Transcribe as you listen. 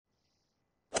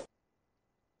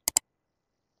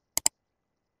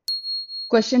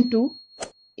Question 2.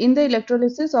 In the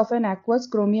electrolysis of an aqueous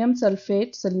chromium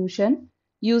sulfate solution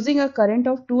using a current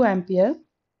of 2 ampere,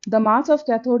 the mass of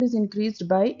cathode is increased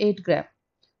by 8 gram.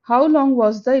 How long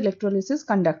was the electrolysis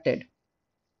conducted?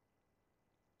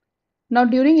 Now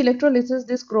during electrolysis,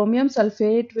 this chromium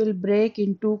sulfate will break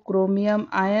into chromium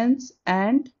ions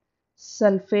and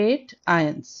sulfate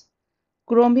ions.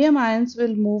 Chromium ions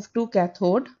will move to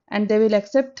cathode and they will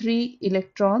accept 3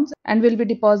 electrons and will be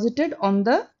deposited on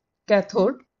the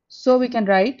cathode. So we can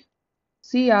write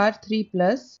Cr3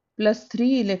 plus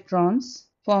 3 electrons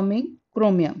forming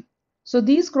chromium. So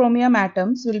these chromium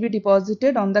atoms will be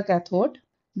deposited on the cathode,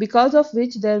 because of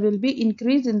which there will be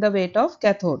increase in the weight of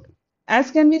cathode.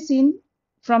 As can be seen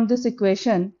from this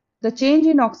equation, the change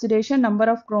in oxidation number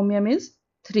of chromium is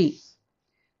 3.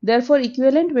 Therefore,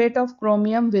 equivalent weight of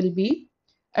chromium will be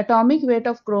atomic weight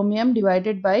of chromium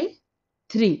divided by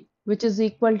 3, which is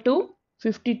equal to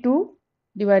 52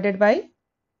 divided by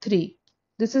 3.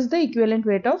 This is the equivalent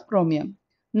weight of chromium.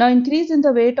 Now increase in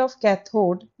the weight of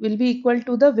cathode will be equal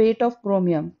to the weight of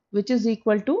chromium, which is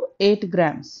equal to 8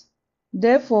 grams.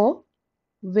 Therefore,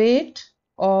 weight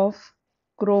of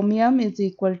chromium is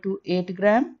equal to 8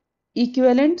 gram.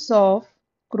 Equivalents of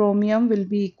chromium will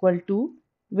be equal to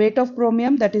weight of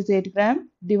chromium, that is 8 gram,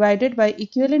 divided by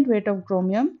equivalent weight of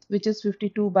chromium, which is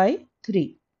 52 by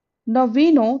 3. Now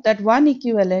we know that one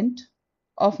equivalent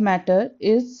of matter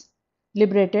is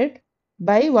liberated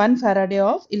by 1 Faraday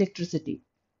of electricity.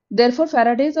 Therefore,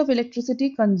 Faradays of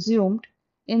electricity consumed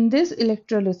in this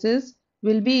electrolysis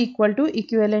will be equal to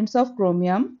equivalents of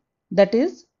chromium, that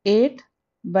is 8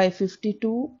 by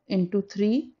 52 into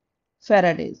 3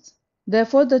 Faradays.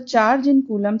 Therefore, the charge in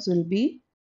coulombs will be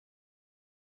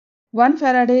 1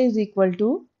 Faraday is equal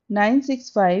to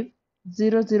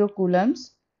 96500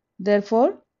 coulombs.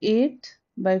 Therefore, 8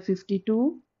 by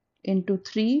 52 into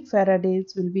 3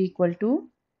 Faradays will be equal to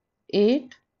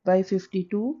 8 by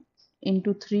 52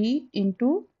 into 3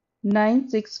 into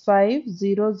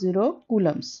 96500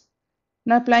 coulombs.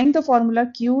 Now applying the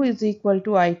formula Q is equal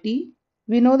to IT.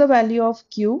 We know the value of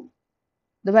Q.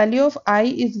 The value of I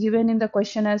is given in the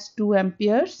question as 2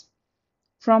 amperes.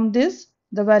 From this,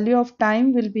 the value of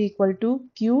time will be equal to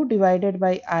Q divided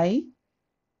by I.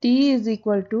 T is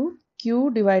equal to Q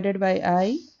divided by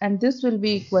I, and this will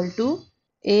be equal to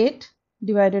 8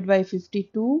 divided by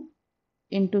 52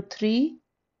 into 3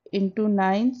 into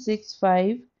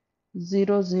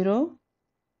 96500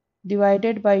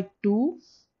 divided by 2,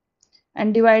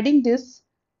 and dividing this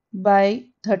by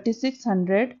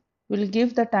 3600 will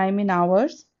give the time in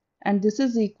hours, and this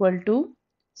is equal to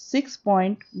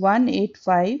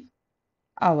 6.185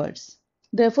 hours.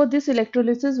 Therefore, this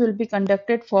electrolysis will be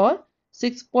conducted for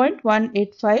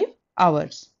 6.185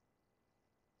 hours.